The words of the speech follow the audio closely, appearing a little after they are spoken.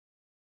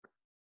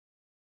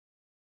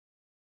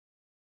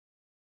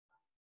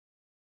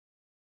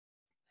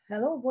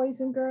Hello,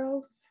 boys and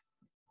girls.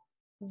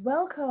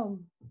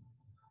 Welcome.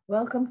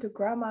 Welcome to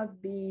Grandma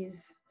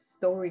B's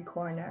Story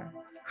Corner.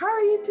 How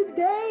are you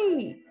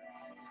today?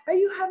 Are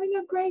you having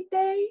a great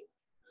day?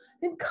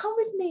 Then come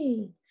with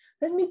me.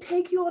 Let me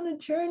take you on a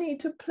journey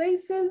to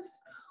places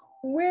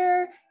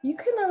where you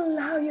can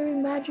allow your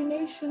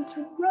imagination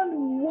to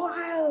run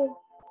wild.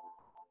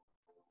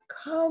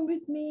 Come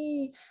with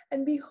me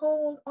and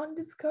behold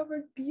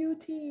undiscovered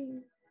beauty,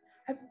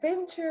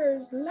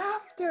 adventures,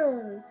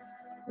 laughter,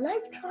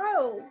 life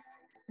trials,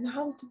 and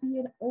how to be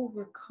an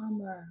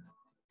overcomer.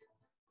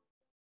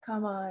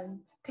 Come on,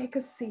 take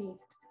a seat.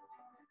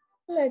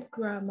 Let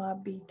Grandma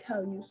B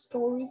tell you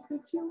stories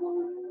that you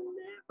will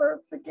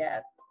never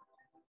forget.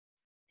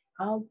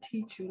 I'll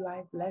teach you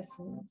life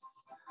lessons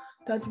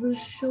that will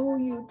show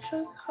you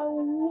just how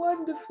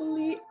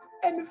wonderfully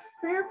and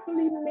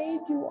fearfully made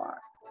you are.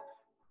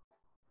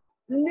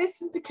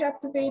 Listen to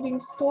captivating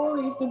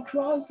stories that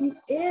draws you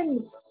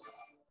in,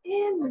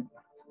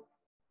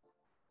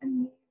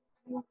 and leaves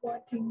you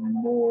wanting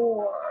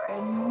more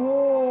and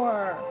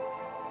more.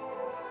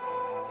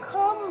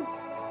 Come,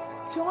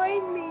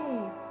 join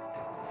me.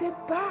 Sit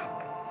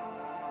back,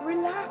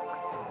 relax,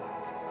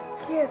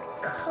 get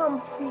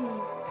comfy.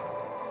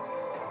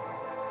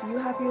 Do you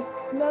have your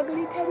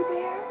snuggly teddy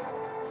bear?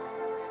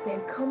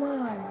 Then come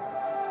on,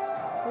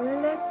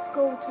 let's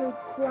go to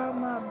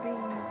Grandma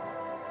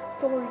B's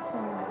Story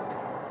Corner.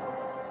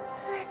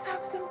 Let's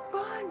have some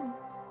fun.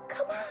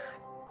 Come on.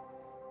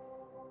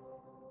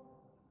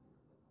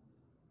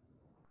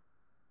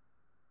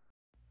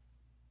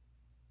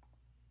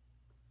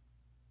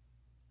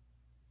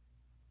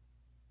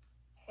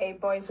 Hey,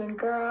 boys and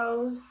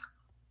girls,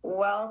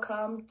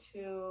 welcome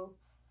to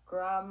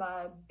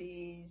Grandma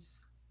B's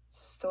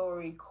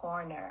Story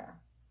Corner.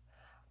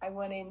 I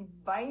want to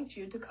invite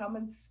you to come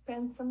and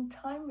spend some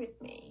time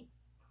with me.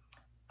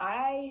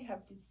 I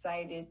have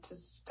decided to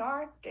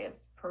start this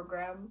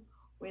program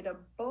with a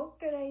book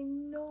that I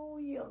know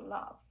you'll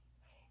love.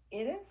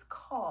 It is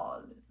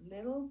called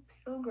Little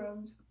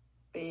Pilgrim's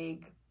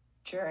Big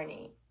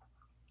Journey.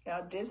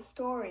 Now, this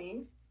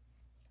story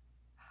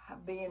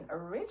been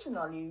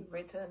originally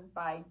written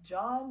by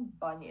John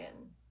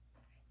Bunyan,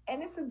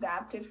 and it's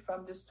adapted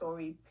from the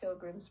story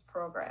Pilgrim's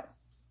Progress.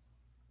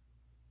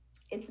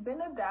 It's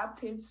been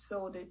adapted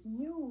so that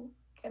you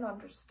can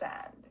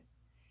understand,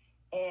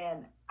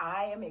 and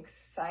I am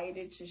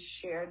excited to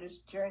share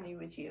this journey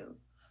with you.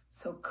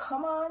 So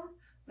come on,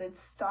 let's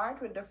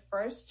start with the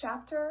first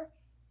chapter,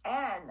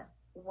 and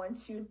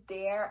once you're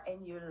there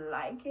and you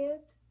like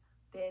it,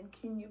 then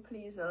can you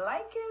please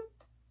like it,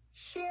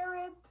 share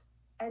it,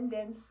 and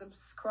then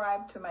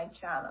subscribe to my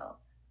channel.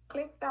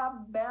 Click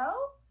that bell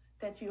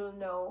that you'll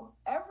know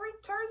every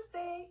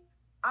Thursday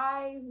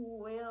I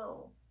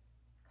will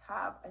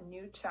have a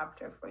new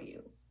chapter for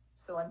you.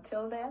 So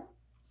until then,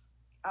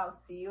 I'll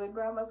see you at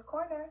Grandma's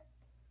Corner.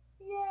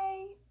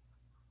 Yay!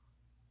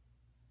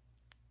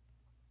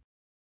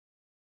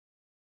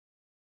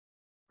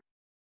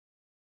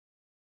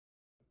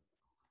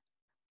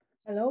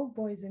 Hello,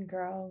 boys and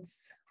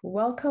girls.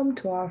 Welcome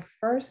to our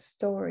first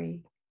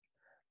story,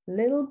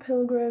 Little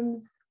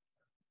Pilgrim's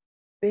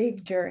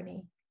Big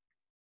Journey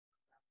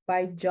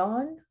by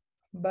John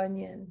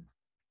Bunyan.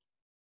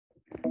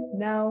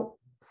 Now,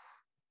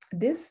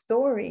 this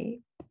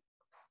story,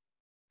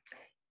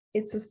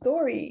 it's a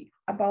story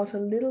about a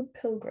little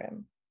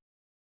pilgrim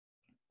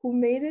who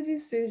made a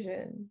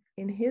decision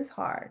in his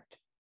heart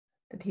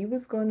that he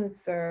was going to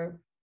serve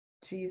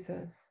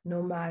Jesus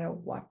no matter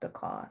what the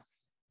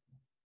cost.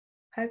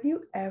 Have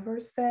you ever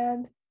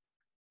said,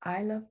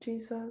 I love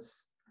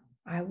Jesus,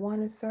 I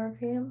want to serve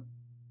him?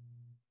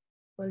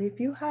 Well, if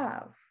you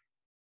have,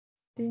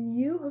 then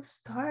you have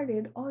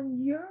started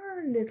on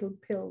your little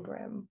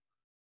pilgrim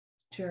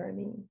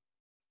journey.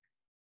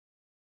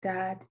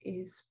 That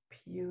is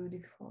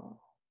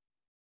beautiful.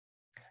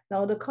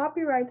 Now, the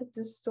copyright of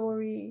this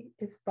story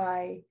is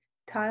by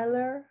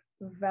Tyler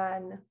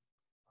Van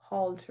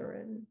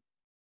Halteren.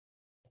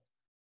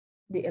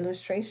 The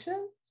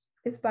illustration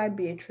is by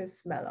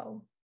Beatrice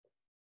Mello.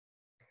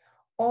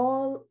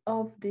 All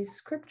of the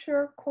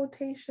scripture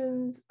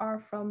quotations are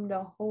from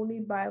the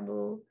Holy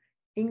Bible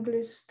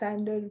English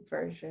Standard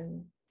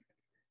Version,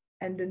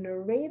 and the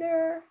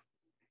narrator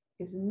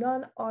is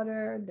none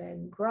other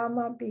than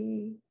Grandma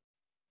B,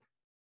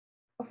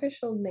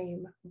 official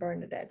name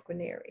Bernadette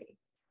Guarneri.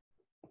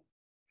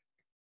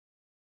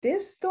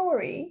 This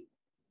story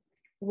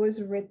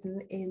was written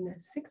in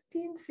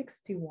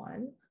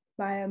 1661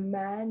 by a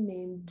man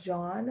named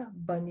John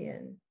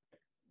Bunyan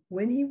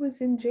when he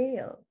was in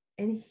jail.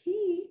 And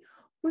he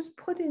was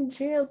put in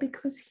jail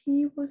because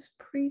he was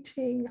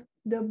preaching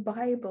the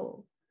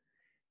Bible.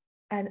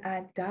 And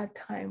at that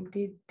time,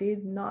 they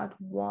did not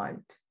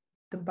want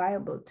the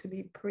Bible to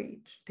be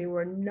preached. They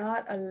were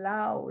not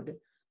allowed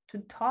to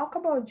talk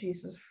about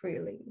Jesus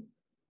freely.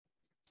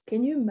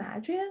 Can you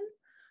imagine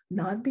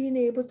not being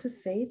able to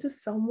say to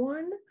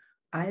someone,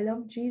 I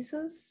love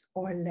Jesus,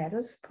 or let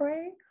us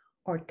pray,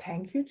 or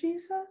thank you,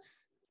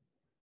 Jesus?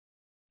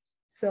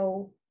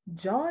 So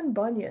John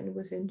Bunyan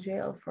was in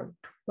jail for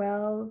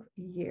 12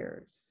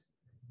 years.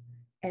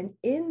 And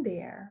in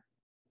there,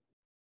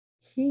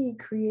 he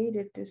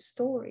created this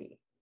story.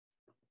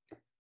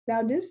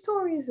 Now, this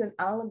story is an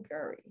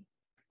allegory,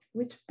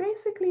 which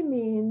basically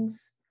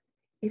means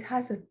it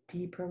has a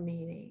deeper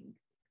meaning.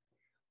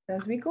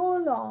 As we go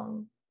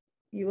along,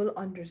 you will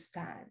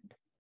understand.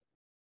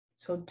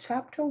 So,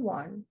 chapter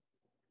 1,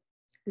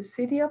 the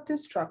city of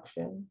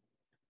destruction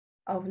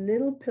of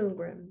little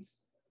pilgrims,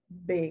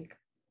 big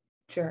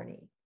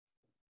journey.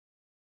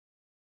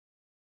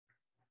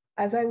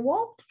 As I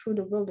walked through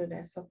the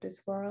wilderness of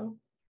this world,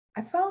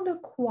 I found a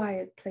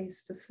quiet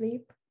place to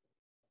sleep.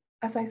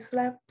 As I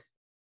slept,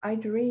 I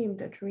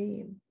dreamed a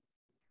dream.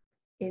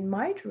 In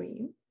my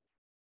dream,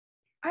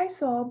 I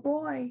saw a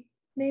boy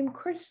named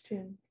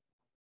Christian,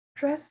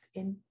 dressed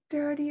in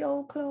dirty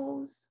old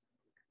clothes,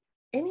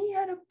 and he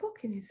had a book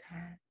in his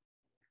hand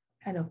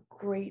and a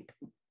great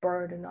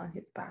burden on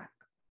his back.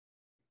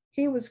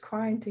 He was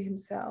crying to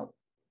himself,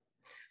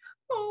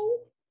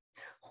 "Oh,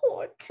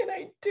 what can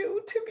I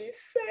do to be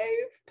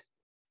saved?"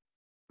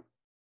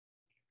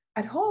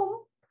 At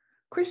home,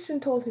 Christian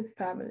told his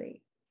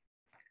family,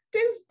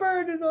 "This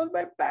burden on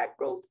my back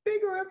grows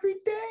bigger every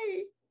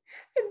day,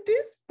 and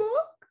this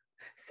book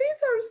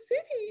says our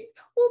city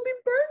will be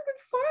burned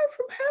with fire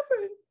from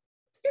heaven.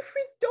 If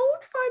we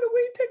don't find a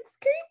way to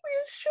escape,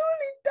 we'll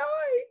surely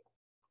die."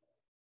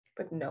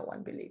 But no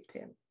one believed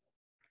him.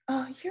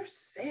 "Oh, you're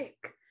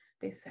sick,"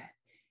 they said.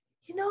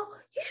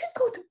 You should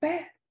go to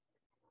bed."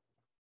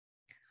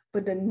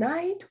 But the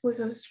night was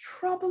as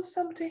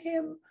troublesome to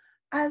him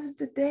as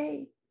the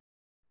day.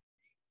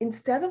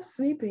 Instead of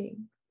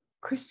sleeping,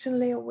 Christian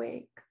lay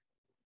awake.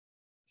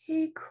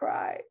 He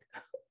cried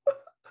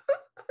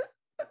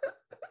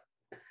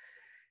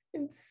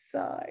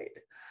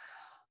inside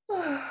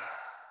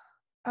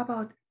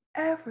about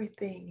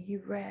everything he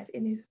read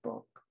in his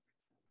book.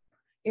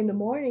 In the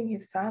morning,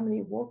 his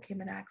family woke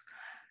him and asked,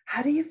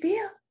 "How do you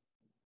feel?"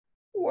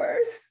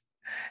 "Worse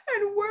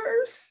and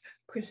worse,"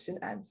 Christian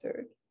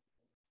answered.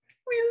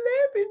 "We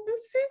live in the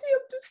city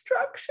of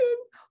destruction.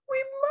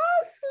 We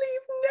must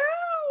leave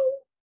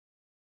now."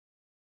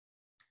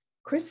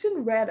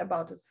 Christian read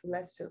about the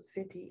celestial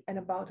city and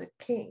about a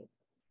king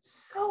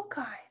so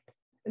kind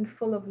and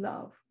full of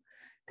love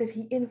that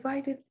he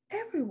invited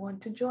everyone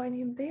to join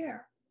him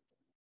there.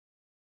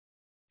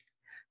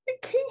 "The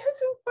king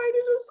has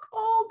invited us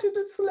all to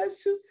the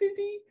celestial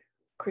city,"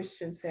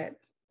 Christian said.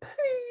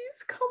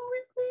 "Please come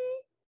with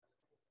me."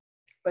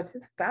 But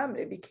his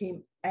family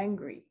became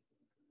angry.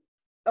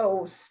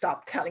 "Oh,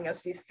 stop telling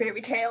us these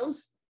fairy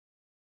tales."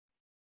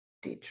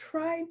 They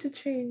tried to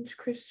change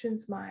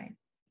Christian's mind.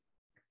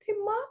 They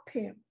mocked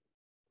him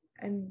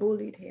and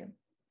bullied him,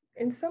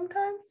 and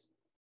sometimes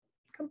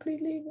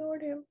completely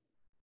ignored him.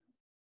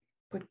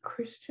 But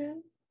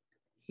Christian,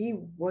 he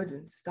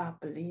wouldn't stop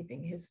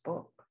believing his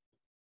book.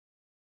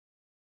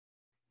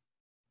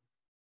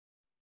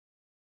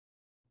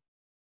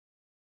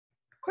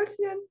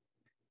 Christian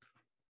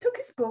took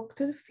his book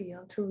to the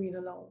field to read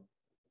alone.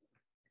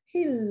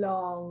 He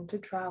longed to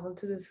travel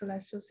to the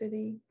celestial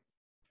city.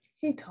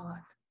 He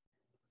thought,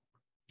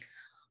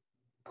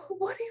 "But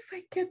what if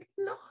I get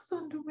lost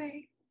on the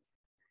way?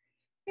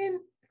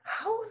 And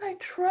how will I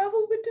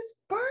travel with this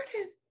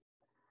burden?"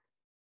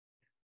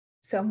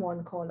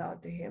 Someone called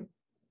out to him,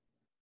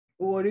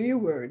 "What are you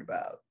worried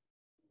about?"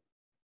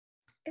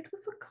 It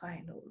was a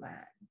kind old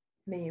man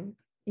named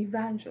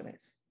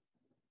Evangelist.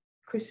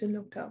 Christian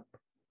looked up.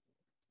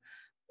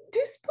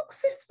 "This book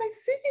says my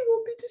city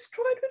will be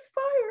destroyed with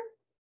fire.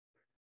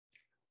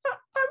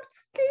 I'm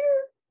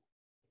scared.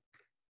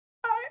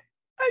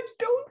 I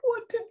don't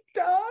want to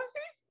die."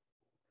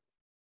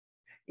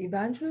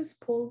 Evangelist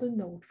pulled a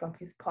note from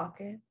his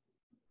pocket.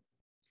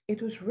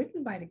 It was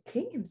written by the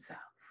king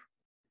himself.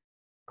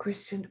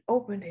 Christian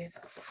opened it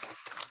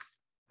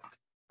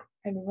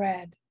and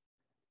read,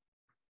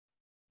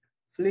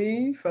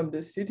 "Flee from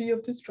the city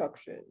of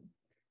destruction.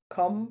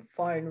 Come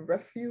find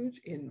refuge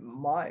in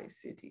my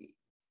city.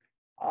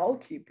 I'll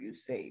keep you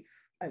safe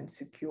and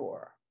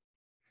secure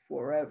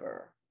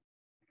forever."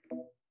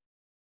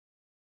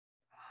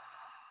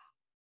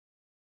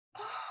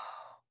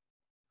 Oh,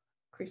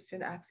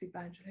 Christian asked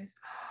Evangelist,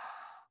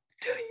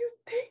 "Do you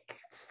think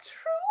it's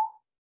true?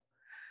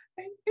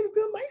 And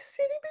will my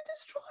city be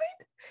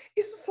destroyed?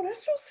 Is the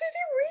celestial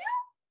city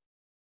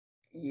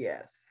real?"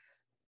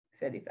 "Yes,"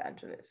 said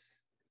Evangelist.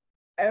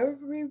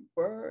 "Every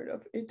word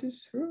of it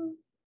is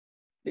true.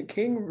 The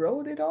king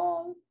wrote it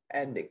all,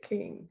 and the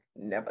king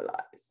never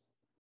lies.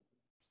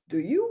 Do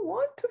you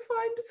want to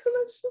find the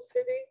celestial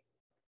city?"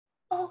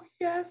 "Oh,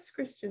 yes,"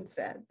 Christian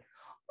said,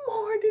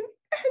 "more than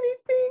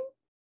anything."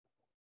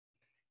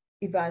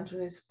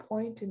 Evangelist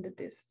pointed in the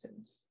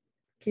distance.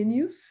 "Can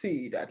you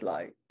see that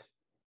light?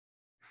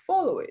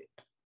 Follow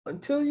it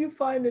until you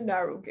find a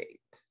narrow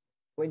gate.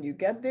 When you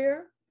get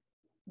there,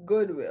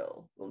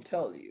 Goodwill will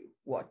tell you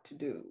what to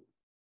do."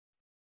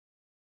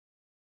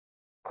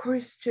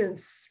 Christian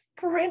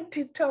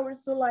sprinted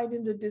towards the light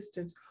in the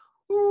distance,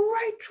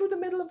 right through the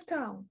middle of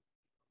town.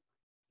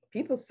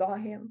 People saw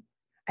him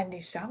And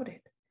they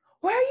shouted,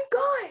 "Where are you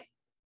going?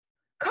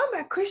 Come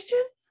back,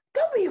 Christian.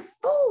 Don't be a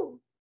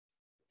fool."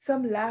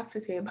 Some laughed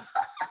at him.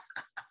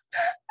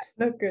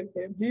 Look at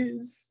him. He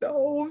is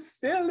so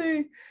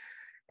silly.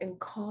 And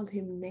called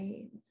him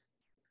names.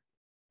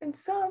 And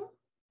some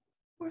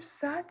were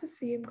sad to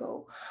see him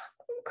go,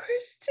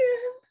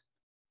 "Christian."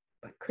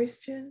 But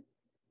Christian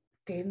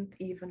didn't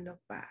even look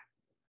back.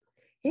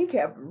 He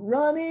kept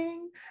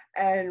running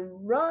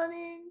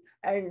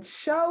and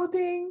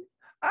shouting,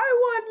 "I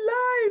want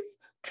life,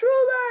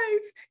 true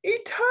life,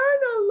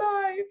 eternal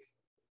life."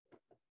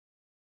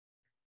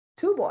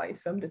 Two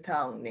boys from the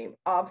town named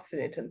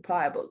Obstinate and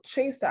Pliable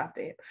chased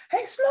after him.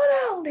 "Hey, slow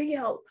down," they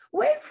yelled.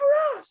 "Wait for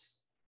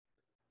us."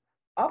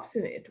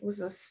 Obstinate was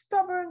a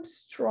stubborn,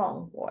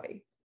 strong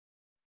boy,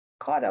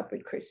 caught up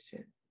with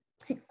Christian.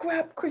 He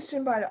grabbed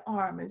Christian by the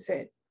arm and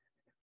said,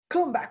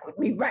 "Come back with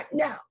me right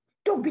now.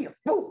 Don't be a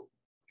fool."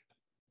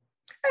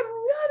 "I'm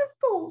not a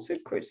fool,"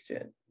 said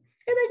Christian,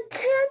 "and I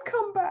can't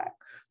come back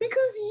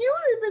because you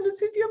live in the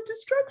city of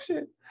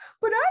destruction,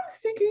 but I'm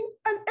seeking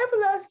an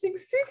everlasting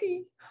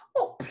city.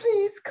 Oh,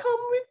 please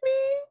come with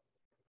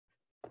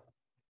me."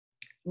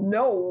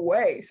 "No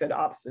way," said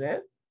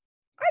Obstinate.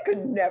 "I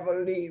could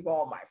never leave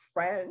all my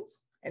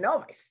friends and all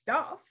my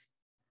stuff."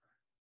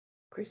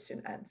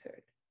 Christian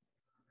answered,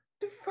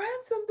 "The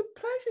friends and the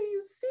pleasure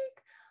you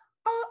speak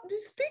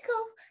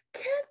of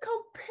can't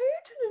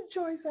compare to the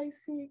joys I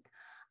seek.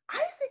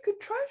 I seek a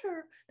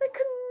treasure that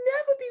can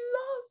never be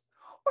lost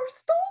or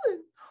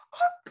stolen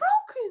or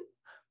broken.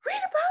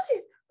 Read about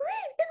it.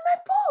 Read in my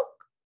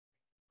book."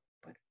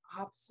 But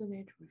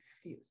Obstinate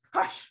refused.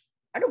 "Hush,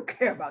 I don't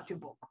care about your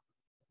book.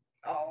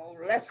 Oh,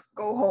 let's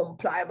go home,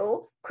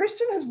 Pliable.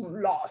 Christian has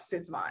lost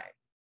his mind."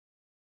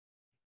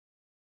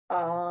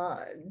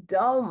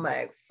 Don't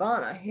make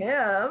fun of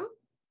him,"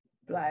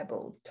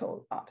 Pliable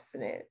told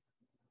Obstinate.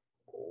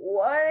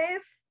 "What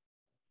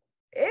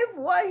if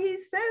what he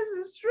says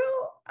is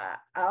true?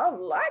 I'd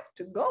like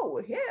to go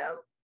with him."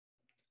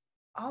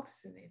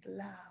 Obstinate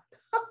laughed.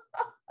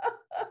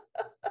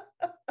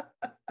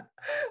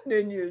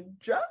 "Then you're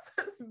just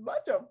as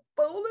much a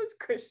fool as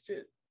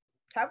Christian.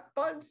 Have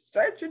fun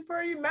searching for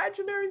an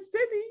imaginary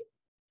city."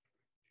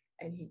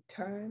 And he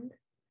turned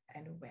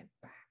and went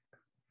back.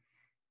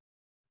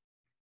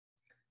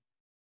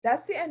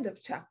 That's the end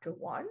of chapter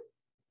 1.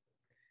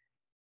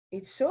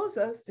 It shows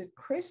us that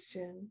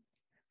Christian,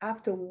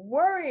 after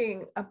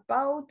worrying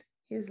about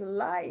his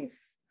life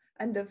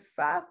and the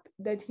fact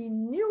that he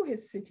knew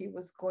his city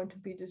was going to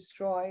be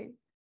destroyed,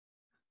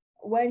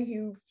 when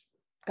he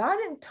got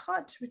in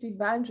touch with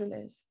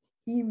evangelists,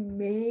 he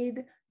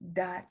made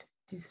that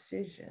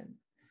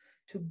decision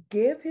to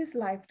give his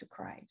life to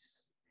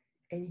Christ,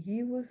 and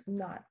he was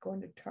not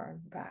going to turn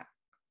back,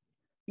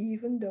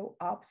 even though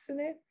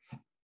Obstinate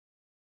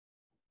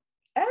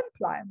and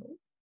Pliable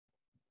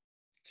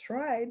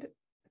tried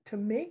to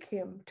make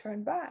him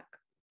turn back.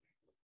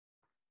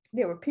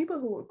 There were people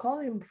who would call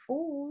him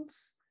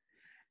fools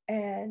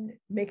and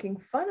making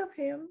fun of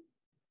him.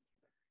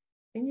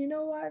 And you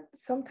know what?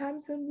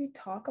 Sometimes when we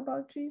talk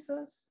about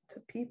Jesus to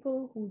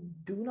people who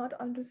do not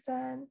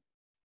understand,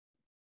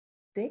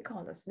 they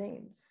call us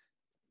names.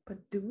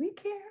 But do we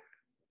care?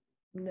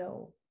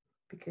 No,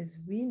 because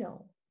we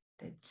know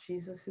that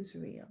Jesus is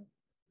real.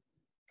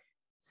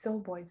 So,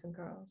 boys and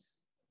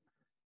girls,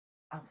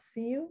 I'll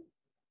see you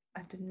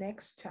at the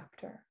next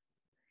chapter.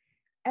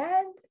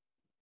 And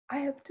I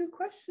have 2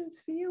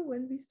 questions for you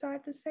when we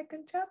start the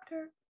second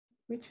chapter,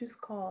 which is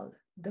called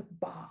The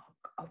Bog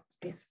of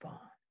Despond.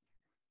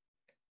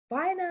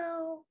 Bye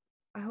now.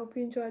 I hope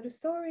you enjoyed the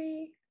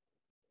story.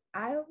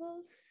 I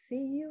will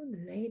see you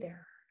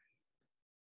later.